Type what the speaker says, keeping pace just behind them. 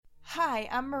Hi,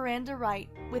 I'm Miranda Wright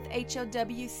with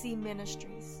HOWC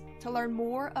Ministries. To learn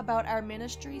more about our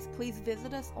ministries, please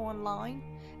visit us online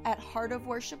at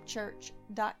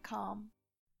heartofworshipchurch.com.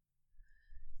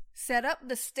 Set up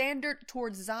the standard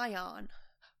towards Zion.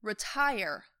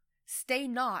 Retire, stay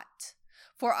not,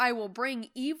 for I will bring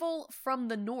evil from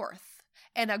the north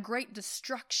and a great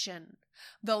destruction.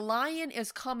 The lion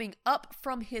is coming up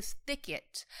from his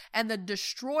thicket, and the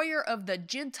destroyer of the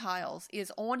Gentiles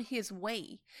is on his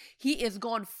way. He is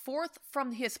gone forth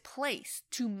from his place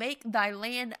to make thy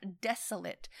land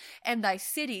desolate, and thy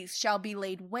cities shall be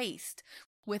laid waste,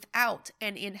 without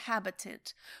an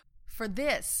inhabitant. For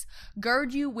this,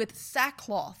 gird you with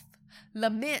sackcloth,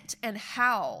 lament and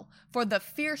howl, for the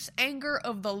fierce anger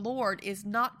of the Lord is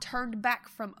not turned back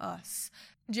from us.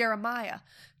 Jeremiah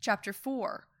chapter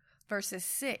 4. Verses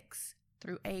 6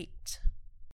 through 8.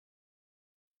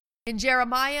 In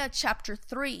Jeremiah chapter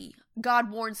 3,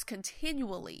 God warns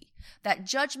continually that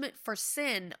judgment for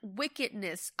sin,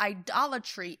 wickedness,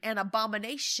 idolatry, and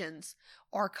abominations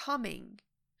are coming.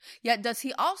 Yet does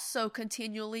he also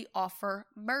continually offer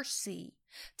mercy,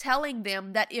 telling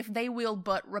them that if they will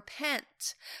but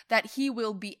repent, that he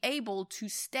will be able to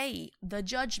stay the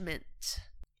judgment.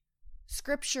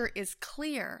 Scripture is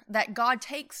clear that God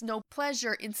takes no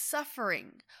pleasure in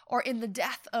suffering or in the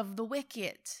death of the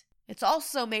wicked. It's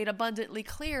also made abundantly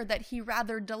clear that he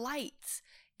rather delights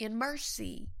in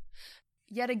mercy.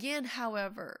 Yet again,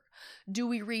 however, do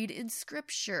we read in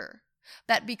Scripture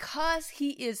that because he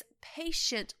is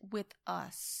patient with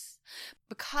us,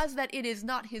 because that it is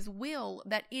not his will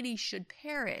that any should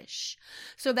perish,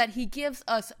 so that he gives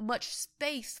us much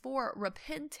space for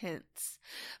repentance,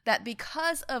 that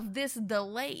because of this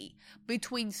delay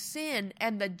between sin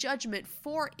and the judgment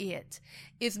for it,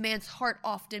 is man's heart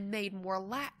often made more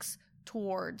lax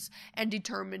towards and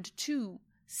determined to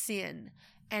sin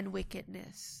and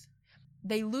wickedness.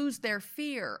 They lose their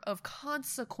fear of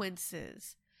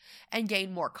consequences and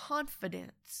gain more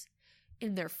confidence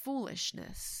in their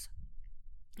foolishness.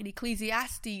 In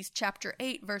Ecclesiastes chapter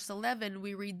 8 verse 11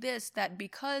 we read this, that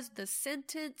because the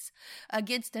sentence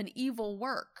against an evil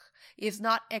work is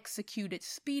not executed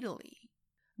speedily,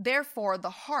 therefore the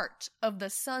heart of the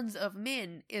sons of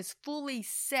men is fully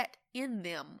set in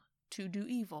them to do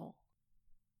evil.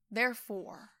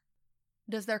 Therefore,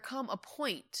 does there come a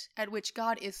point at which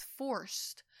God is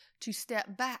forced to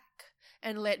step back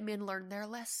and let men learn their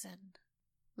lesson,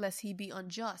 lest he be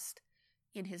unjust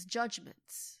in his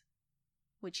judgments,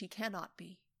 which he cannot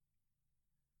be?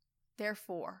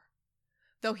 Therefore,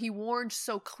 though he warned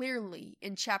so clearly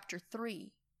in chapter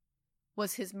 3,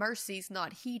 was his mercies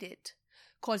not heeded,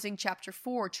 causing chapter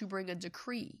 4 to bring a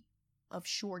decree of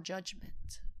sure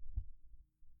judgment?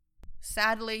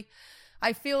 Sadly,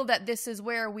 I feel that this is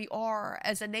where we are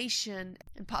as a nation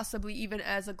and possibly even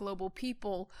as a global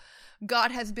people.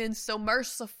 God has been so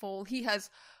merciful. He has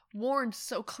warned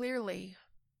so clearly.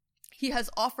 He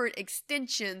has offered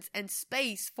extensions and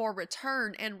space for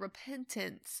return and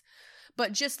repentance.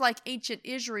 But just like ancient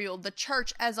Israel, the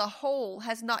church as a whole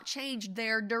has not changed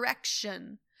their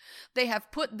direction. They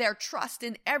have put their trust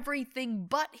in everything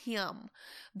but him.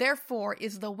 Therefore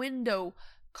is the window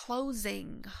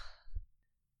closing.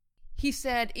 He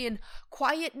said, in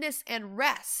quietness and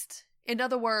rest, in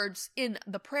other words, in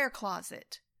the prayer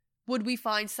closet, would we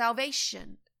find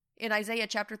salvation, in Isaiah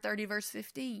chapter 30 verse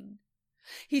 15.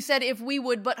 He said, if we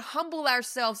would but humble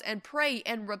ourselves and pray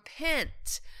and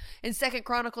repent, in 2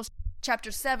 Chronicles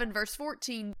chapter 7 verse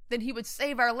 14, then he would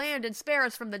save our land and spare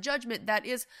us from the judgment that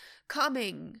is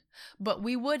coming. But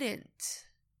we wouldn't.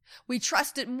 We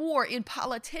trusted more in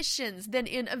politicians than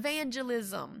in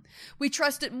evangelism. We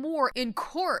trusted more in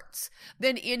courts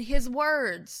than in his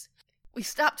words. We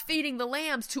stopped feeding the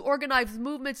lambs to organize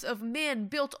movements of men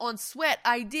built on sweat,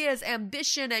 ideas,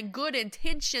 ambition, and good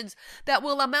intentions that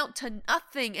will amount to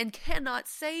nothing and cannot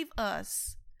save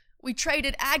us. We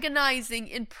traded agonizing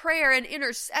in prayer and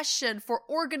intercession for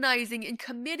organizing in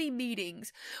committee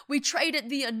meetings. We traded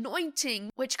the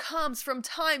anointing, which comes from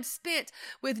time spent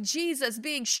with Jesus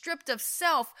being stripped of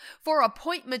self, for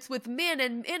appointments with men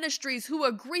and ministries who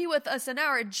agree with us in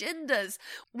our agendas.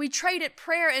 We traded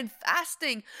prayer and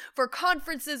fasting for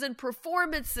conferences and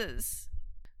performances.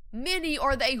 Many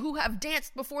are they who have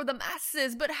danced before the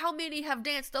masses, but how many have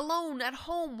danced alone at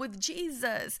home with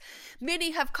Jesus?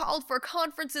 Many have called for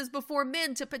conferences before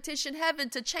men to petition heaven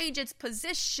to change its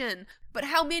position, but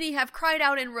how many have cried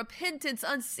out in repentance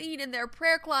unseen in their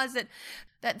prayer closet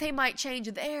that they might change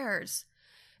theirs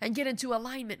and get into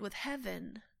alignment with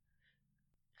heaven?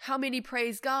 How many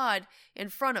praise God in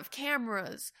front of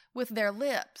cameras with their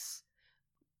lips,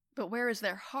 but where is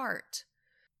their heart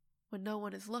when no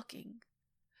one is looking?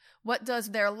 What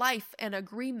does their life and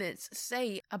agreements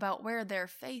say about where their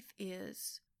faith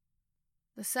is?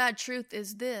 The sad truth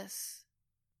is this,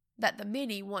 that the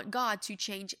many want God to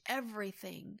change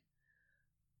everything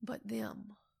but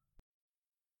them.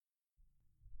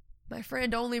 My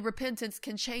friend, only repentance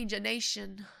can change a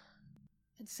nation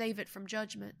and save it from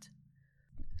judgment.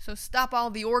 So stop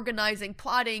all the organizing,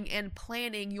 plotting, and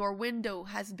planning. Your window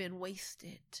has been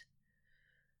wasted.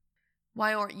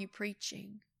 Why aren't you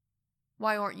preaching?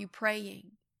 Why aren't you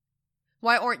praying?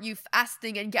 Why aren't you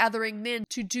fasting and gathering men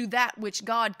to do that which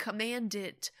God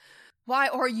commanded? Why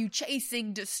are you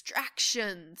chasing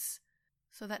distractions?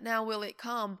 So that now will it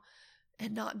come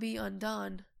and not be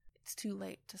undone? It's too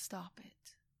late to stop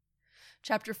it.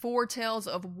 Chapter 4 tells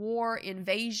of war,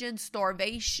 invasion,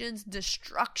 starvations,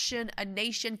 destruction, a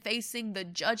nation facing the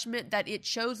judgment that it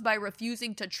chose by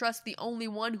refusing to trust the only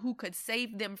one who could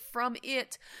save them from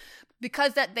it,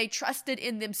 because that they trusted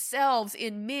in themselves,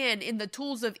 in men, in the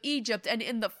tools of Egypt, and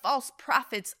in the false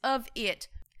prophets of it.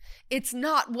 It's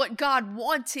not what God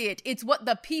wanted. It's what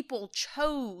the people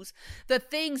chose. The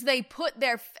things they put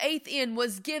their faith in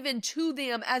was given to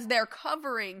them as their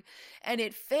covering, and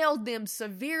it failed them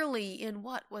severely in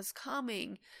what was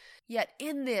coming. Yet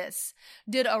in this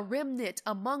did a remnant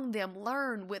among them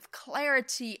learn with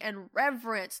clarity and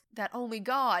reverence that only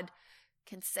God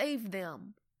can save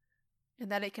them,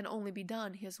 and that it can only be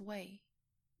done His way.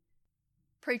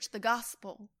 Preach the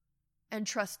gospel and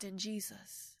trust in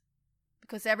Jesus,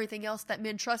 because everything else that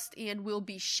men trust in will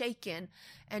be shaken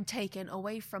and taken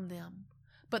away from them.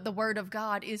 But the word of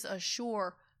God is a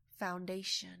sure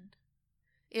foundation.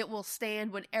 It will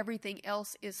stand when everything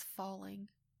else is falling.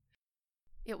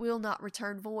 It will not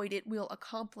return void. It will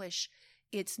accomplish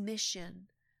its mission.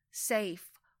 Safe,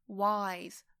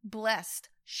 wise, blessed,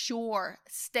 sure,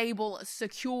 stable,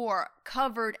 secure,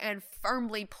 covered, and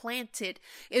firmly planted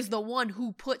is the one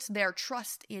who puts their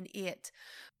trust in it.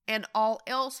 And all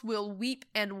else will weep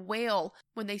and wail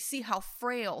when they see how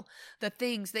frail the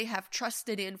things they have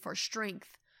trusted in for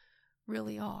strength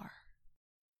really are.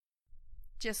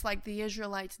 Just like the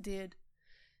Israelites did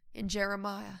in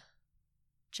Jeremiah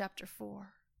chapter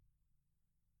 4.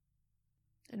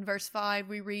 In verse 5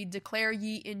 we read, "Declare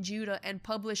ye in Judah and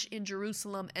publish in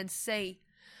Jerusalem and say,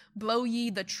 blow ye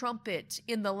the trumpet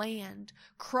in the land,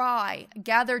 cry,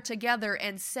 gather together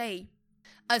and say,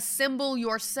 assemble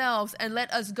yourselves and let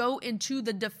us go into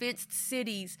the defenced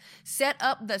cities. Set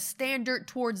up the standard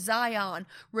toward Zion.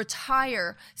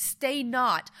 Retire, stay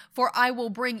not, for I will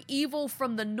bring evil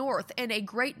from the north and a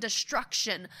great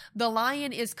destruction. The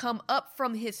lion is come up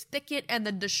from his thicket, and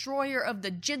the destroyer of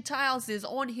the Gentiles is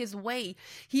on his way.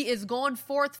 He is gone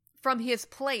forth from his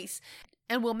place,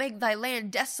 and will make thy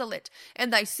land desolate,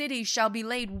 and thy cities shall be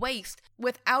laid waste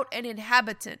without an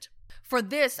inhabitant. For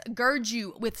this gird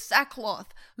you with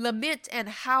sackcloth, lament and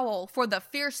howl, for the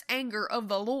fierce anger of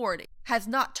the Lord has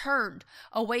not turned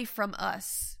away from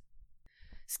us."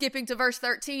 Skipping to verse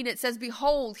 13, it says,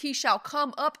 "Behold, he shall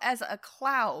come up as a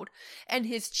cloud, and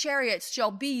his chariots shall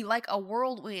be like a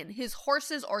whirlwind. His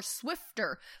horses are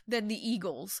swifter than the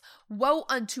eagles. Woe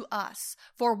unto us,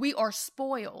 for we are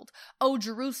spoiled. O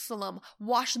Jerusalem,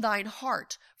 wash thine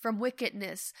heart from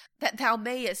wickedness, that thou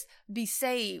mayest be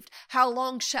saved. How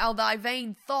long shall thy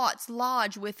vain thoughts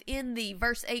lodge within thee?"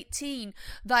 Verse 18,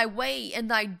 "Thy way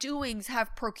and thy doings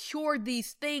have procured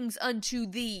these things unto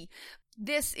thee.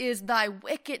 This is thy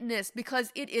wickedness,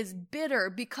 because it is bitter,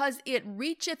 because it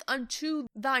reacheth unto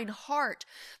thine heart.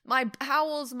 My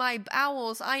bowels,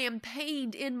 I am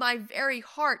pained in my very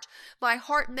heart. My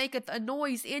heart maketh a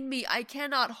noise in me. I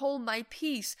cannot hold my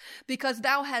peace, because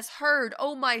thou hast heard,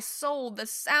 O my soul, the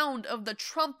sound of the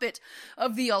trumpet,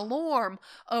 of the alarm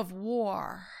of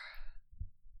war."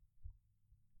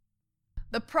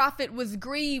 The prophet was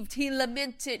grieved. He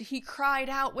lamented. He cried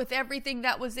out with everything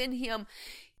that was in him.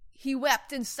 He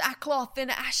wept in sackcloth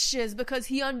and ashes because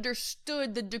he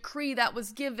understood the decree that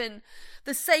was given.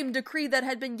 The same decree that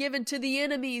had been given to the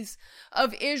enemies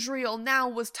of Israel now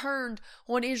was turned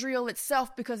on Israel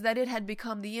itself, because that it had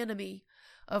become the enemy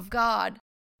of God.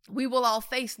 We will all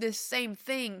face this same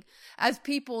thing as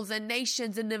peoples and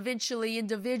nations, and eventually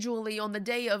individually on the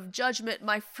day of judgment.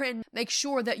 My friend, make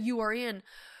sure that you are in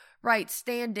right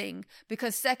standing,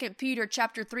 because 2 Peter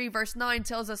chapter 3 verse 9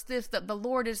 tells us this, that the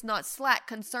Lord is not slack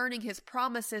concerning his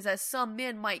promises, as some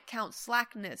men might count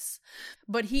slackness,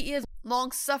 but he is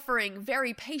long-suffering,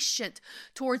 very patient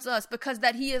towards us, because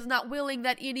that he is not willing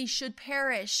that any should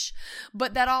perish,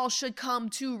 but that all should come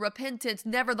to repentance.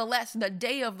 Nevertheless, the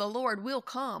day of the Lord will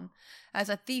come as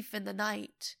a thief in the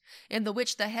night, in the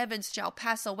which the heavens shall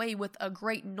pass away with a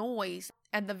great noise,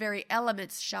 and the very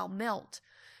elements shall melt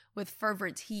with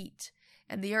fervent heat.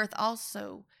 and the earth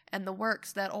also, and the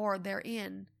works that are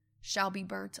therein, shall be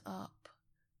burnt up.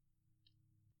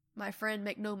 My friend,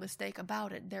 make no mistake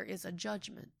about it, there is a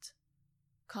judgment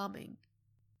coming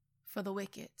for the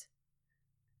wicked,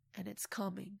 and it's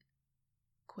coming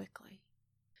quickly.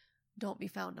 Don't be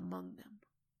found among them.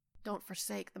 Don't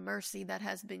forsake the mercy that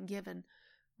has been given.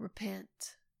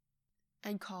 Repent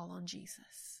and call on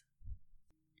Jesus.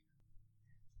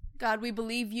 God, we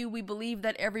believe you. We believe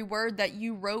that every word that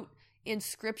you wrote in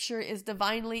Scripture is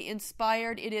divinely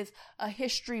inspired. It is a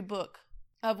history book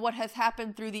of what has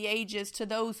happened through the ages to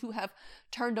those who have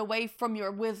turned away from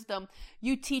your wisdom.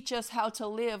 You teach us how to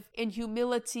live in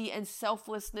humility and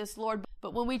selflessness, Lord.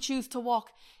 But when we choose to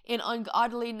walk in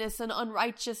ungodliness and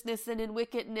unrighteousness and in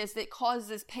wickedness, it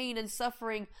causes pain and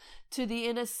suffering to the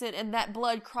innocent, and that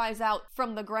blood cries out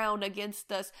from the ground against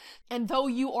us. And though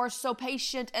you are so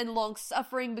patient and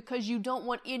long-suffering because you don't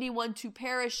want anyone to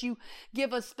perish, you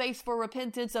give us space for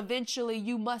repentance. Eventually,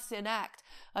 you must enact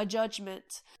a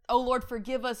judgment. Oh Lord,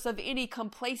 forgive us of any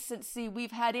complacency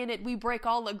we've had in it. We break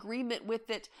all agreement with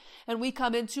it, and we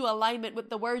come into alignment with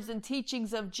the words and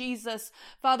teachings of Jesus.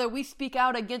 Father, we speak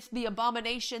out against the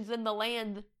abominations in the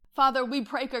land. Father, we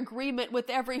break agreement with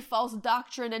every false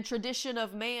doctrine and tradition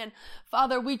of man.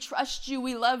 Father, we trust you.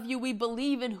 We love you. We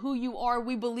believe in who you are.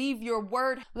 We believe your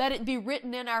word. Let it be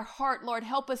written in our heart, Lord.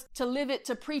 Help us to live it,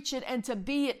 to preach it, and to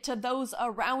be it to those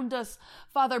around us.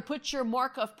 Father, put your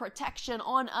mark of protection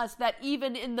on us, that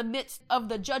even in the midst of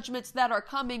the judgments that are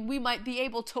coming, we might be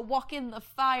able to walk in the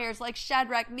fires like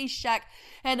Shadrach, Meshach,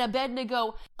 and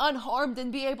Abednego, unharmed,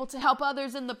 and be able to help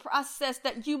others in the process,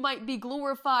 that you might be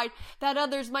glorified, that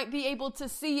others might be able to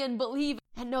see and believe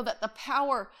and know that the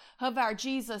power of our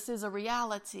Jesus is a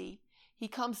reality. He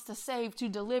comes to save, to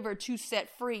deliver, to set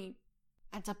free,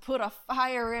 and to put a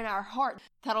fire in our heart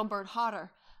that'll burn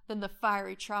hotter than the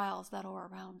fiery trials that are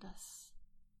around us.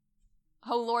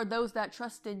 Oh Lord, those that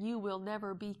trust in you will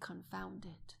never be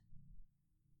confounded.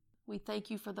 We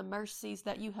thank you for the mercies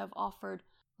that you have offered.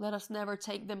 Let us never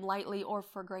take them lightly or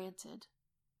for granted.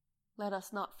 Let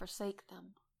us not forsake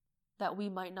them, that we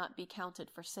might not be counted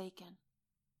forsaken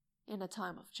in a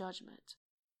time of judgment.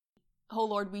 Oh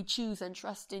Lord, we choose and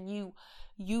trust in you.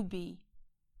 You be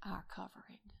our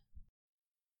covering.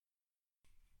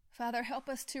 Father, help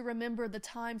us to remember the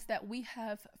times that we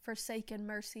have forsaken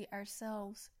mercy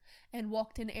ourselves and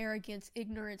walked in arrogance,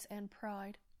 ignorance, and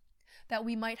pride, that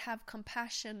we might have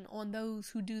compassion on those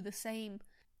who do the same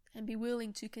and be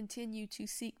willing to continue to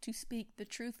seek to speak the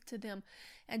truth to them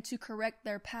and to correct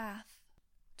their path,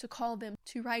 to call them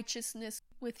to righteousness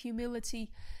with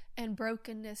humility and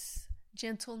brokenness,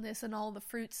 gentleness, and all the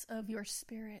fruits of your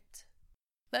Spirit.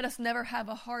 Let us never have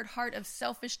a hard heart of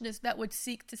selfishness that would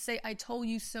seek to say, I told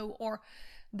you so, or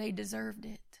they deserved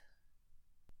it.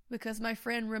 Because, my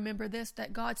friend, remember this,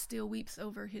 that God still weeps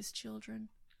over his children.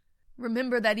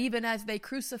 Remember that even as they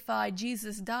crucified,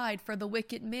 Jesus died for the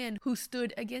wicked men who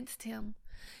stood against him.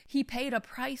 He paid a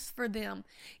price for them.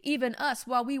 Even us,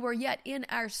 while we were yet in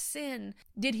our sin,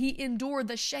 did he endure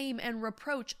the shame and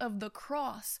reproach of the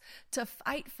cross to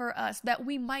fight for us, that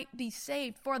we might be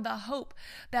saved, for the hope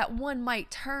that one might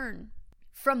turn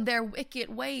from their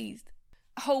wicked ways.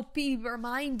 Hope, be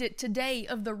reminded today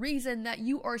of the reason that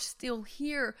you are still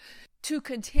here, to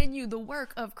continue the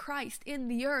work of Christ in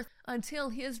the earth until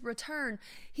his return.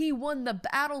 He won the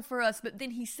battle for us, but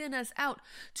then he sent us out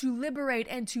to liberate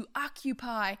and to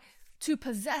occupy, to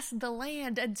possess the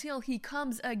land until he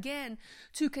comes again,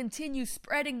 to continue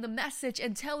spreading the message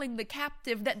and telling the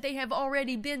captive that they have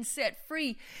already been set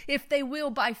free if they will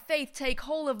by faith take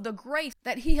hold of the grace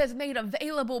that he has made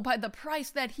available by the price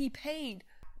that he paid,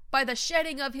 by the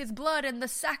shedding of his blood and the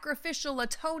sacrificial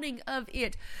atoning of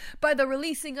it, by the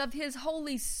releasing of his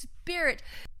Holy Spirit,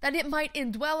 that it might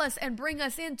indwell us and bring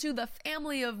us into the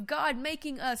family of God,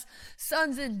 making us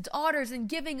sons and daughters and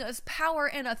giving us power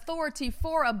and authority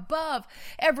for above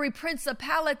every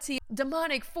principality,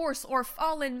 demonic force, or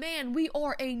fallen man. We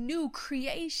are a new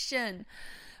creation.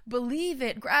 Believe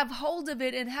it, grab hold of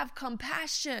it, and have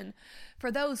compassion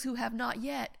for those who have not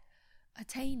yet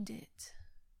attained it.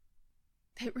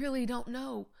 They really don't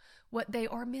know what they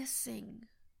are missing.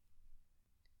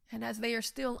 And as they are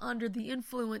still under the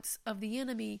influence of the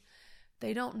enemy,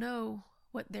 they don't know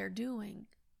what they're doing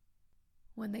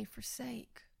when they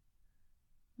forsake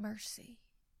mercy.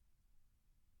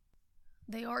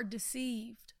 They are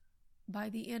deceived by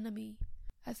the enemy.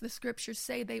 As the scriptures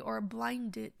say, they are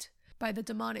blinded by the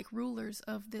demonic rulers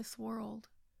of this world.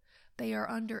 They are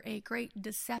under a great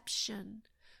deception.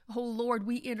 Oh Lord,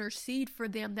 we intercede for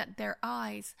them that their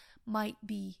eyes might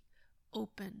be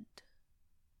opened.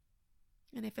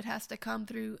 And if it has to come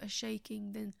through a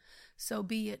shaking, then so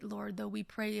be it, Lord. Though we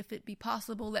pray, if it be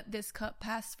possible, let this cup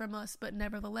pass from us, but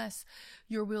nevertheless,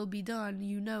 your will be done.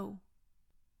 You know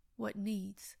what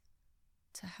needs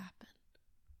to happen.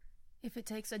 If it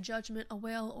takes a judgment, a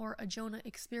well, or a Jonah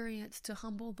experience to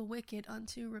humble the wicked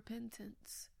unto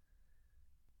repentance,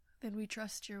 then we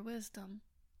trust your wisdom.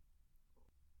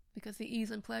 Because the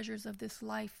ease and pleasures of this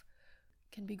life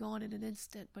can be gone in an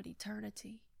instant, but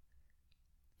eternity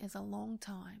is a long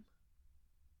time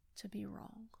to be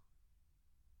wrong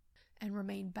and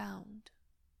remain bound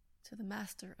to the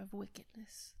master of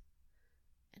wickedness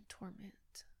and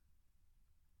torment.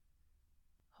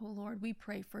 Oh Lord, we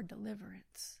pray for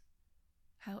deliverance,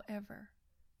 however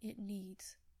it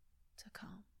needs to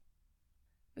come.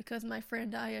 Because, my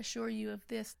friend, I assure you of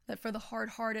this, that for the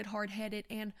hard-hearted, hard-headed,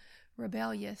 and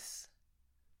rebellious,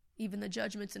 even the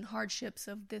judgments and hardships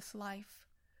of this life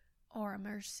are a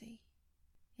mercy.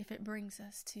 If it brings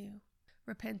us to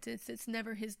repentance, it's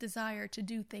never his desire to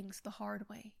do things the hard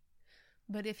way.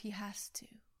 But if he has to,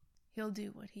 he'll do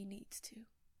what he needs to.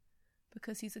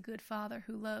 Because he's a good father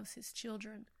who loves his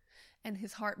children, and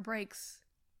his heart breaks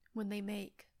when they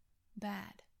make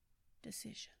bad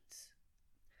decisions.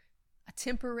 A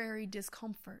temporary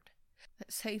discomfort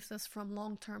that saves us from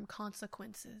long-term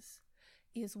consequences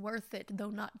is worth it,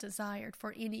 though not desired,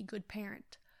 for any good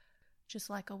parent. Just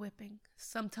like a whipping,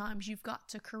 sometimes you've got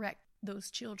to correct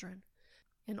those children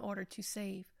in order to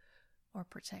save or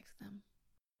protect them.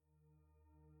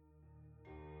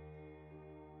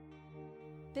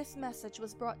 This message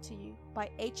was brought to you by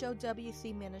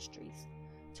HOWC Ministries.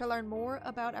 To learn more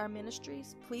about our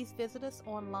ministries, please visit us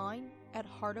online at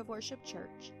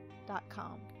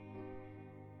heartofworshipchurch.com.